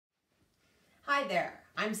Hi there,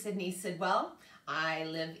 I'm Sydney Sidwell. I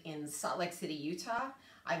live in Salt Lake City, Utah.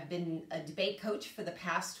 I've been a debate coach for the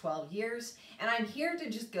past 12 years, and I'm here to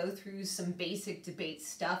just go through some basic debate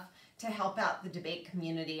stuff to help out the debate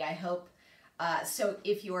community, I hope. So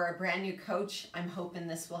if you are a brand new coach, I'm hoping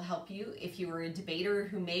this will help you. If you are a debater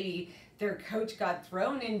who maybe their coach got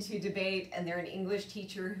thrown into debate and they're an English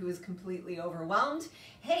teacher who is completely overwhelmed,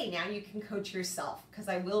 hey, now you can coach yourself, because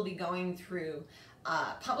I will be going through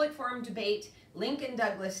public forum debate, Lincoln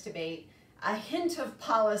Douglas debate, a hint of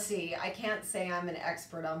policy. I can't say I'm an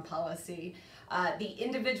expert on policy, the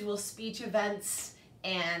individual speech events,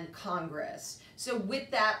 and Congress. So with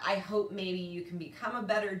that, I hope maybe you can become a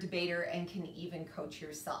better debater and can even coach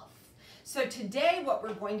yourself. So today what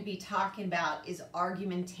we're going to be talking about is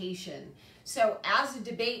argumentation. So as a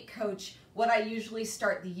debate coach, what I usually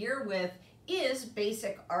start the year with is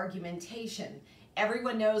basic argumentation.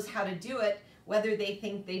 Everyone knows how to do it, whether they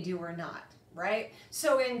think they do or not, right?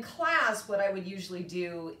 So in class, what I would usually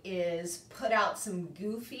do is put out some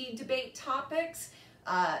goofy debate topics,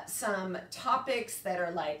 some topics that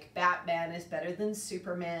are like Batman is better than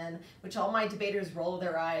Superman, which all my debaters roll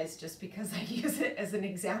their eyes just because I use it as an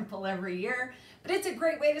example every year. But it's a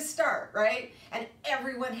great way to start, right? And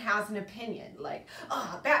everyone has an opinion, like,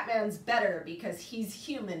 Batman's better because he's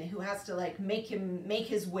human, who has to like make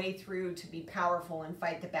his way through to be powerful and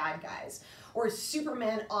fight the bad guys. Or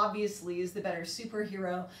Superman obviously is the better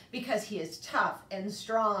superhero because he is tough and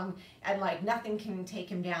strong and like nothing can take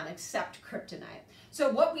him down except kryptonite. So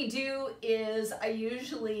what we do is I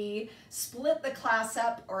usually split the class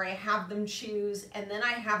up, or I have them choose, and then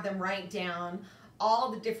I have them write down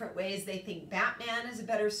all the different ways they think Batman is a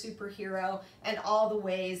better superhero and all the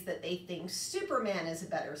ways that they think Superman is a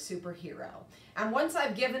better superhero. And once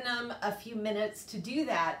I've given them a few minutes to do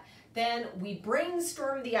that, then we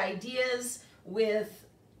brainstorm the ideas with,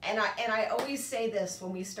 and I always say this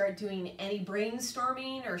when we start doing any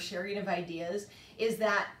brainstorming or sharing of ideas, is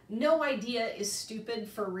that no idea is stupid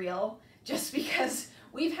for real, just because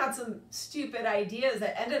we've had some stupid ideas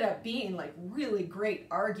that ended up being like really great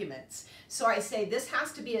arguments. So I say this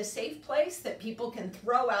has to be a safe place that people can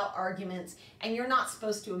throw out arguments, and you're not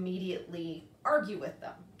supposed to immediately argue with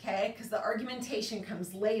them, okay? Because the argumentation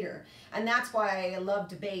comes later. And that's why I love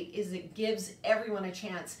debate, is it gives everyone a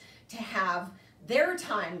chance to have their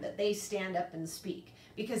time that they stand up and speak.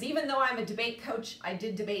 Because even though I'm a debate coach, I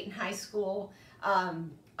did debate in high school,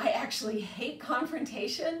 I actually hate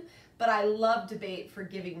confrontation, but I love debate for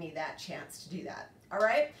giving me that chance to do that. All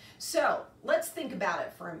right? So let's think about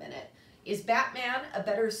it for a minute. Is Batman a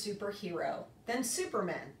better superhero than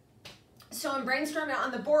Superman? So in brainstorming on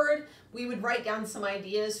the board, we would write down some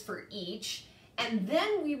ideas for each, and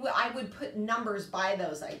then I would put numbers by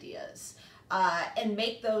those ideas and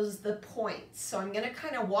make those the points. So I'm going to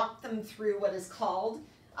kind of walk them through what is called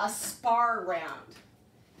a spar round.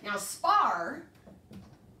 Now spar,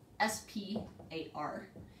 S-P-A-R,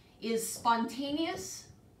 is spontaneous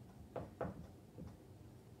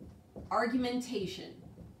argumentation.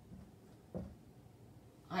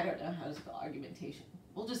 I don't know how to spell argumentation.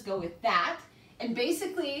 We'll just go with that. And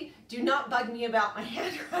basically, do not bug me about my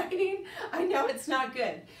handwriting. I know it's not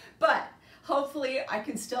good, but hopefully I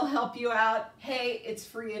can still help you out. Hey, it's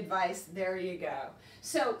free advice. There you go.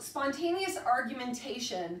 So spontaneous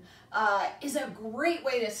argumentation is a great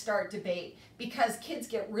way to start debate, because kids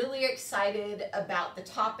get really excited about the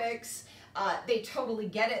topics. They totally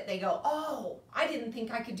get it. They go, oh, I didn't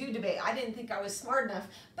think I could do debate. I didn't think I was smart enough,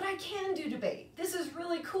 but I can do debate. This is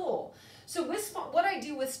really cool. So what I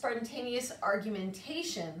do with spontaneous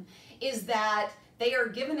argumentation is that they are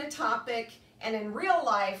given a topic, and in real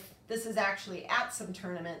life, this is actually at some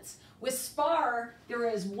tournaments. With SPAR, there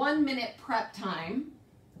is 1 minute prep time.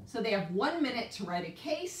 So they have 1 minute to write a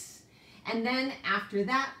case. And then after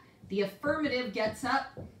that, the affirmative gets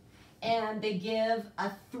up and they give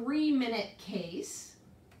a 3-minute case,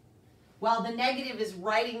 while the negative is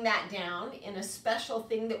writing that down in a special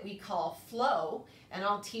thing that we call flow, and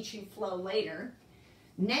I'll teach you flow later.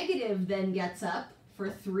 Negative then gets up for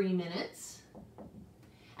 3 minutes.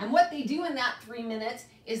 And what they do in that 3 minutes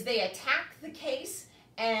is they attack the case,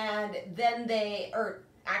 and then they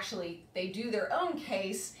do their own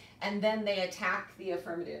case, and then they attack the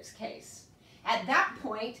affirmative's case. At that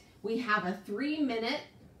point, we have a 3-minute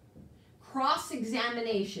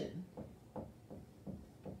cross-examination.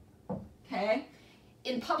 Okay?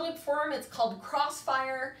 In public forum, it's called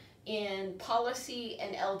crossfire. In policy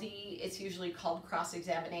and LD, it's usually called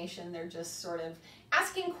cross-examination. They're just sort of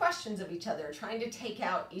asking questions of each other, trying to take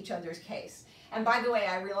out each other's case. And by the way,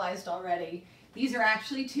 I realized already, these are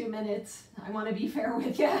actually 2 minutes. I want to be fair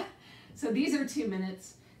with you. So these are 2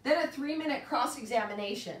 minutes. Then a 3-minute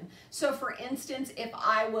cross-examination. So for instance, if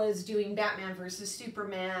I was doing Batman versus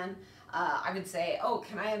Superman, I would say, oh,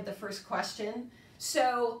 can I have the first question?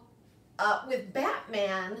 So with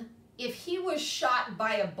Batman, if he was shot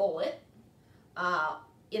by a bullet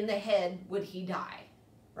in the head, would he die,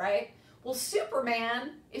 right? Well,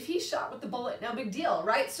 Superman, if he's shot with the bullet, no big deal,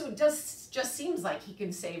 right? So it just seems like he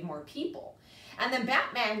can save more people. And then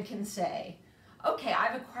Batman can say, okay, I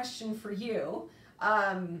have a question for you.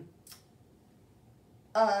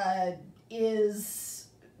 Is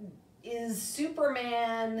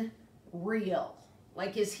Superman real?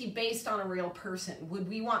 Like, is he based on a real person? Would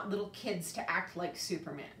we want little kids to act like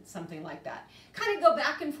Superman? Something like that. Kind of go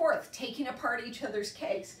back and forth, taking apart each other's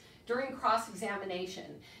case during cross-examination.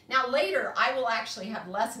 Now later, I will actually have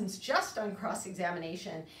lessons just on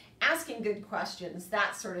cross-examination, asking good questions,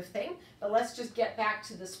 that sort of thing. But let's just get back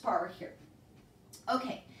to the spar here.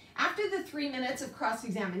 Okay, after the 3 minutes of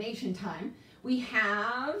cross-examination time, we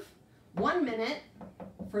have 1 minute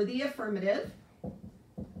for the affirmative.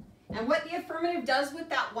 And what the affirmative does with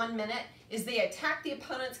that 1 minute is they attack the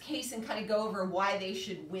opponent's case and kind of go over why they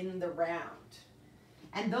should win the round.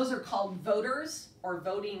 And those are called voters or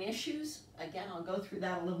voting issues. Again, I'll go through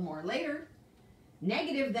that a little more later.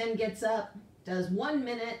 Negative then gets up, does 1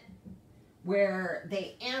 minute where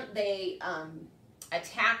they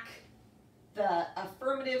attack the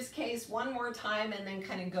affirmative's case one more time and then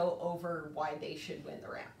kind of go over why they should win the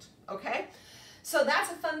round. Okay? So that's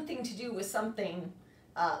a fun thing to do with something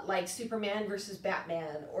like Superman versus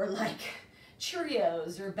Batman, or like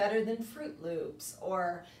Cheerios are better than Fruit Loops,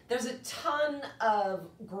 or there's a ton of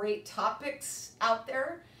great topics out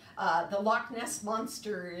there. The Loch Ness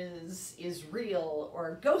Monster is real,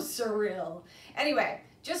 or ghosts are real. Anyway,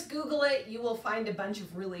 just Google it. You will find a bunch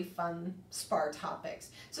of really fun spar topics.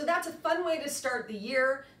 So that's a fun way to start the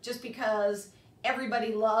year, just because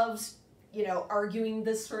everybody loves, you know, arguing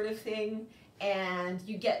this sort of thing, and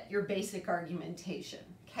you get your basic argumentation,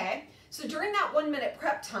 okay? So during that 1 minute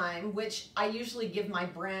prep time, which I usually give my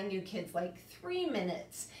brand new kids like 3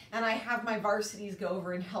 minutes, and I have my varsities go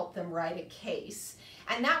over and help them write a case,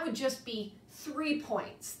 and that would just be 3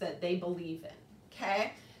 points that they believe in,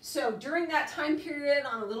 okay? So during that time period,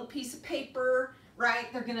 on a little piece of paper, right,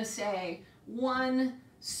 they're gonna say, 1,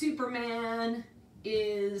 Superman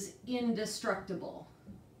is indestructible,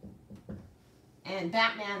 and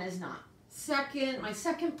Batman is not. Second, my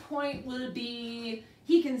second point would be,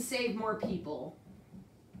 he can save more people.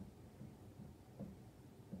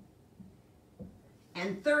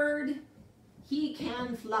 And third, he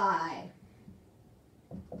can fly,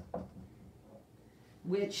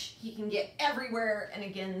 which he can get everywhere and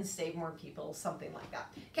again save more people, something like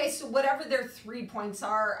that. Okay, so whatever their 3 points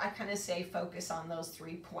are, I kind of say focus on those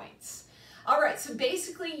 3 points. All right, so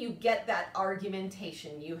basically you get that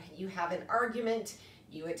argumentation. You have an argument,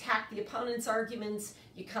 you attack the opponent's arguments,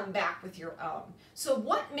 you come back with your own. So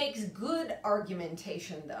what makes good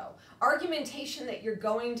argumentation though? Argumentation that you're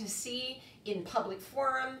going to see in public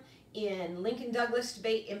forum, in Lincoln Douglas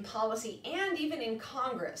debate, in policy, and even in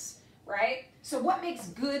Congress, right? So what makes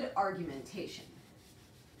good argumentation?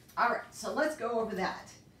 All right, so let's go over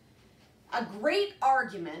that. A great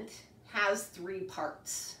argument has 3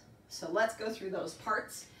 parts. So let's go through those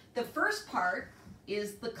parts. The first part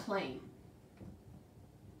is the claim.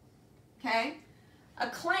 Okay? A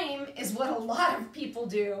claim is what a lot of people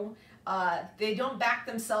do. They don't back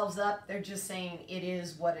themselves up. They're just saying it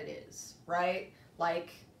is what it is, right?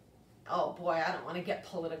 Like, oh boy, I don't want to get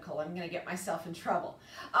political. I'm going to get myself in trouble.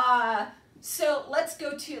 So let's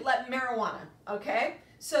go to marijuana, okay?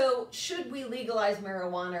 So should we legalize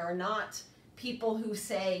marijuana or not? People who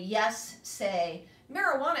say yes say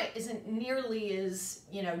marijuana isn't nearly as,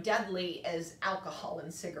 deadly as alcohol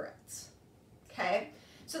and cigarettes, okay?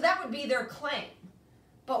 So that would be their claim.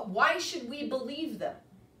 But why should we believe them?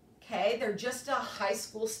 Okay, they're just a high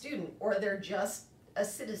school student, or they're just a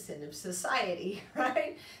citizen of society,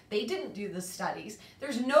 right? They didn't do the studies.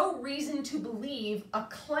 There's no reason to believe a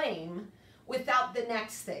claim without the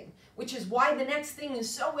next thing, which is why the next thing is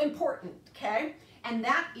so important, okay? And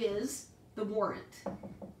that is the warrant.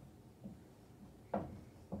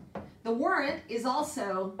 The warrant is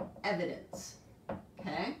also evidence,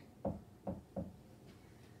 okay?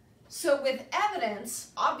 So with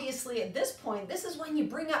evidence, obviously at this point, this is when you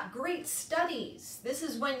bring up great studies. This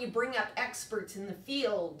is when you bring up experts in the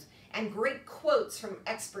field and great quotes from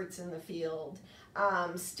experts in the field.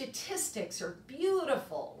 Statistics are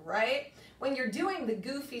beautiful, right? When you're doing the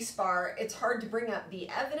goofy spar, it's hard to bring up the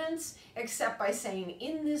evidence except by saying,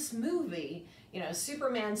 in this movie,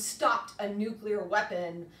 Superman stopped a nuclear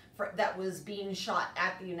weapon that was being shot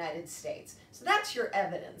at the United States. So that's your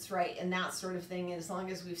evidence, right? And that sort of thing. As long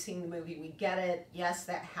as we've seen the movie, we get it. Yes,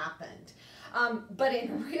 that happened. But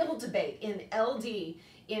in real debate, in LD,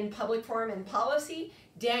 in public forum and policy,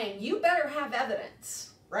 dang, you better have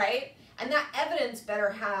evidence, right? And that evidence better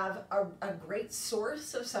have a great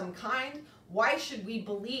source of some kind. Why should we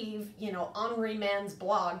believe, you know,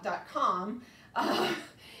 henrimansblog.com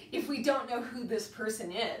if we don't know who this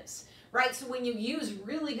person is, right? So when you use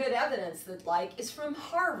really good evidence that like is from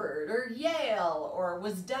Harvard or Yale or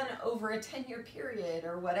was done over a 10-year period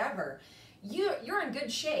or whatever, you're in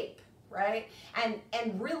good shape, right? And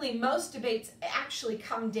really most debates actually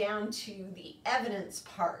come down to the evidence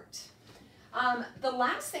part. The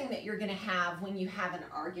last thing that you're going to have when you have an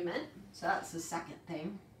argument, so that's the second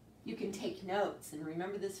thing, you can take notes and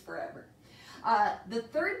remember this forever. The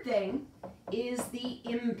third thing is the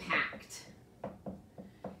impact.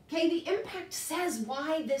 Okay, the impact says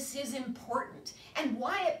why this is important and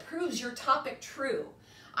why it proves your topic true.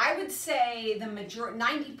 I would say the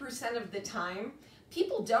 90% of the time,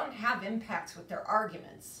 people don't have impacts with their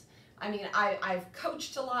arguments. I mean, I've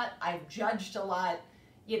coached a lot, I've judged a lot,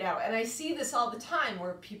 you know, and I see this all the time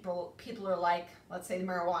where people are like, let's say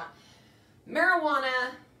marijuana.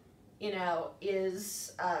 Marijuana, you know,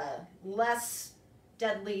 is less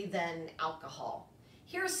deadly than alcohol.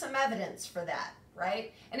 Here's some evidence for that,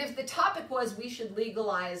 right? And if the topic was we should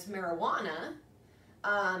legalize marijuana,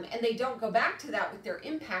 and they don't go back to that with their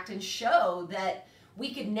impact and show that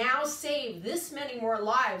we could now save this many more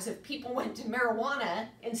lives if people went to marijuana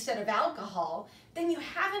instead of alcohol, then you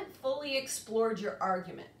haven't fully explored your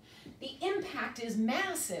argument. The impact is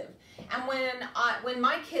massive. And when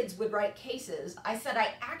my kids would write cases, I said,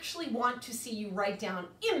 I actually want to see you write down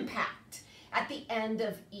impact at the end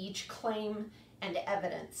of each claim and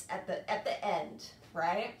evidence at the end,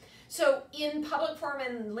 right? So in public forum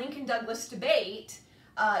and Lincoln Douglas debate,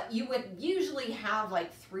 you would usually have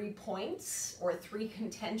like 3 points or 3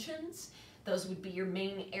 contentions. Those would be your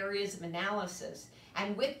main areas of analysis.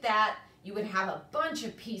 And with that, you would have a bunch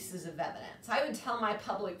of pieces of evidence. I would tell my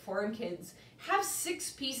public forum kids, have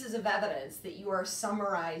 6 pieces of evidence that you are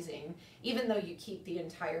summarizing, even though you keep the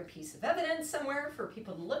entire piece of evidence somewhere for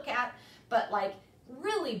people to look at, but like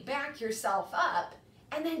really back yourself up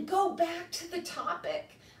and then go back to the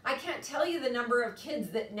topic. I can't tell you the number of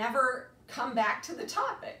kids that never come back to the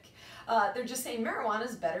topic. They're just saying marijuana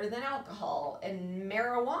is better than alcohol and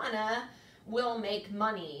marijuana will make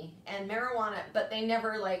money and marijuana, but they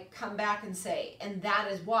never like come back and say, and that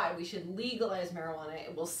is why we should legalize marijuana.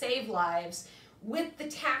 It will save lives. With the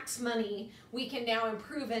tax money, we can now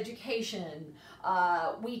improve education.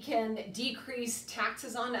 We can decrease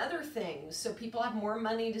taxes on other things so people have more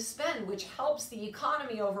money to spend, which helps the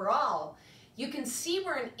economy overall. You can see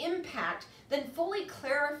where an impact then fully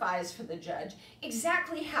clarifies for the judge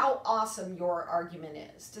exactly how awesome your argument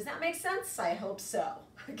is. Does that make sense? I hope so,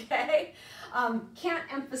 okay? Can't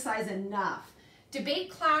emphasize enough.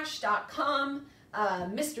 Debateclash.com,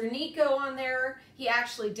 Mr. Nico on there, he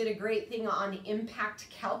actually did a great thing on impact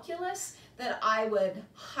calculus that I would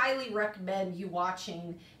highly recommend you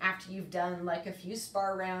watching after you've done like a few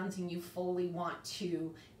spar rounds and you fully want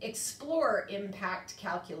to explore impact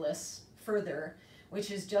calculus further,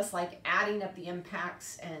 which is just like adding up the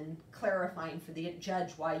impacts and clarifying for the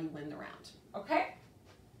judge why you win the round. Okay?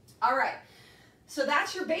 All right. So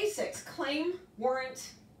that's your basics: claim,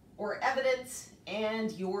 warrant, or evidence,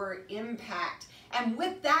 and your impact. And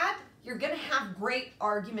with that, you're going to have great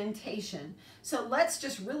argumentation. So let's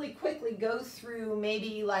just really quickly go through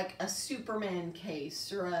maybe like a Superman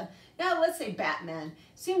case or let's say Batman.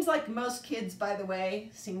 Seems like most kids, by the way,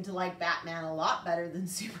 seem to like Batman a lot better than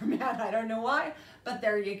Superman. I don't know why, but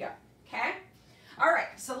there you go. Okay? All right,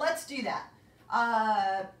 so let's do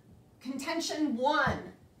that. Contention 1.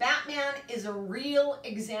 Batman is a real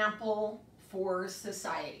example for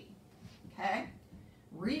society. Okay?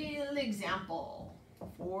 Real example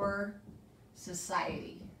for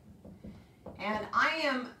society. And I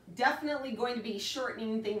am definitely going to be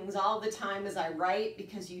shortening things all the time as I write,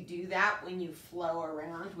 because you do that when you flow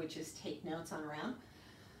around, which is take notes on around.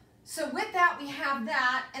 So with that, we have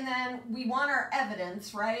that, and then we want our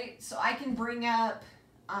evidence, right? So I can bring up,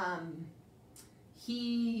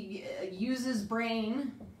 he uses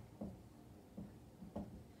brain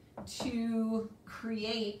to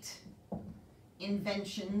create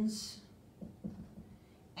inventions,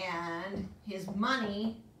 and his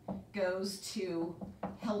money goes to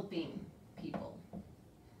helping people.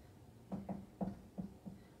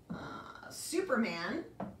 Superman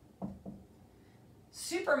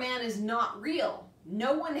is not real.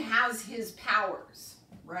 No one has his powers,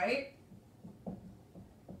 right?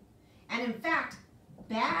 and in fact,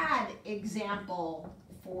 bad example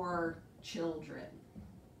for children.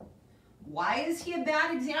 Why is he a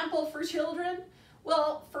bad example for children?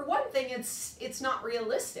 Well, for one thing, it's not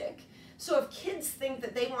realistic. So if kids think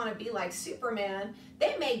that they want to be like Superman,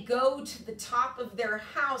 they may go to the top of their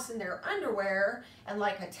house in their underwear and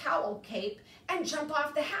like a towel cape and jump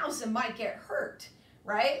off the house and might get hurt,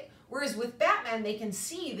 right? Whereas with Batman, they can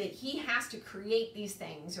see that he has to create these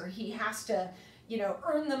things, or he has to, you know,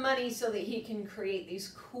 earn the money so that he can create these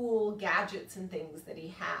cool gadgets and things that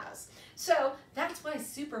he has. So that's why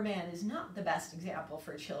Superman is not the best example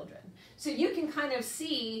for children. So you can kind of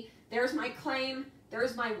see, there's my claim,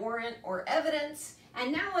 there's my warrant or evidence,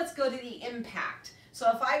 and now let's go to the impact. So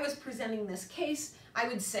if I was presenting this case, I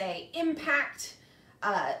would say impact,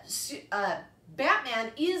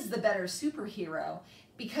 Batman is the better superhero,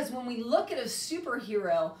 because when we look at a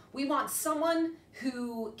superhero, we want someone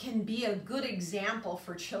who can be a good example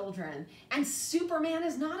for children. And Superman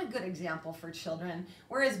is not a good example for children,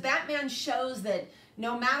 whereas Batman shows that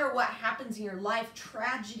no matter what happens in your life,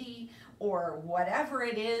 tragedy or whatever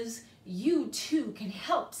it is, you too can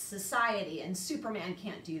help society, and Superman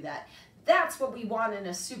can't do that. That's what we want in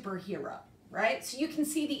a superhero, right? So you can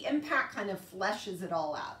see the impact kind of fleshes it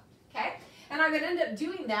all out, okay? And I'm going to end up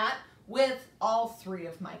doing that with all three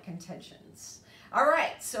of my contentions. All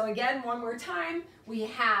right, so again, one more time, we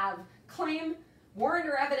have claim, warrant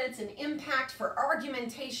or evidence, and impact for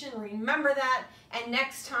argumentation. Remember that. And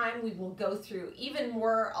next time we will go through even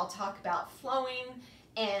more. I'll talk about flowing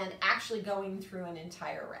and actually going through an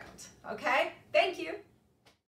entire round. Okay? Thank you.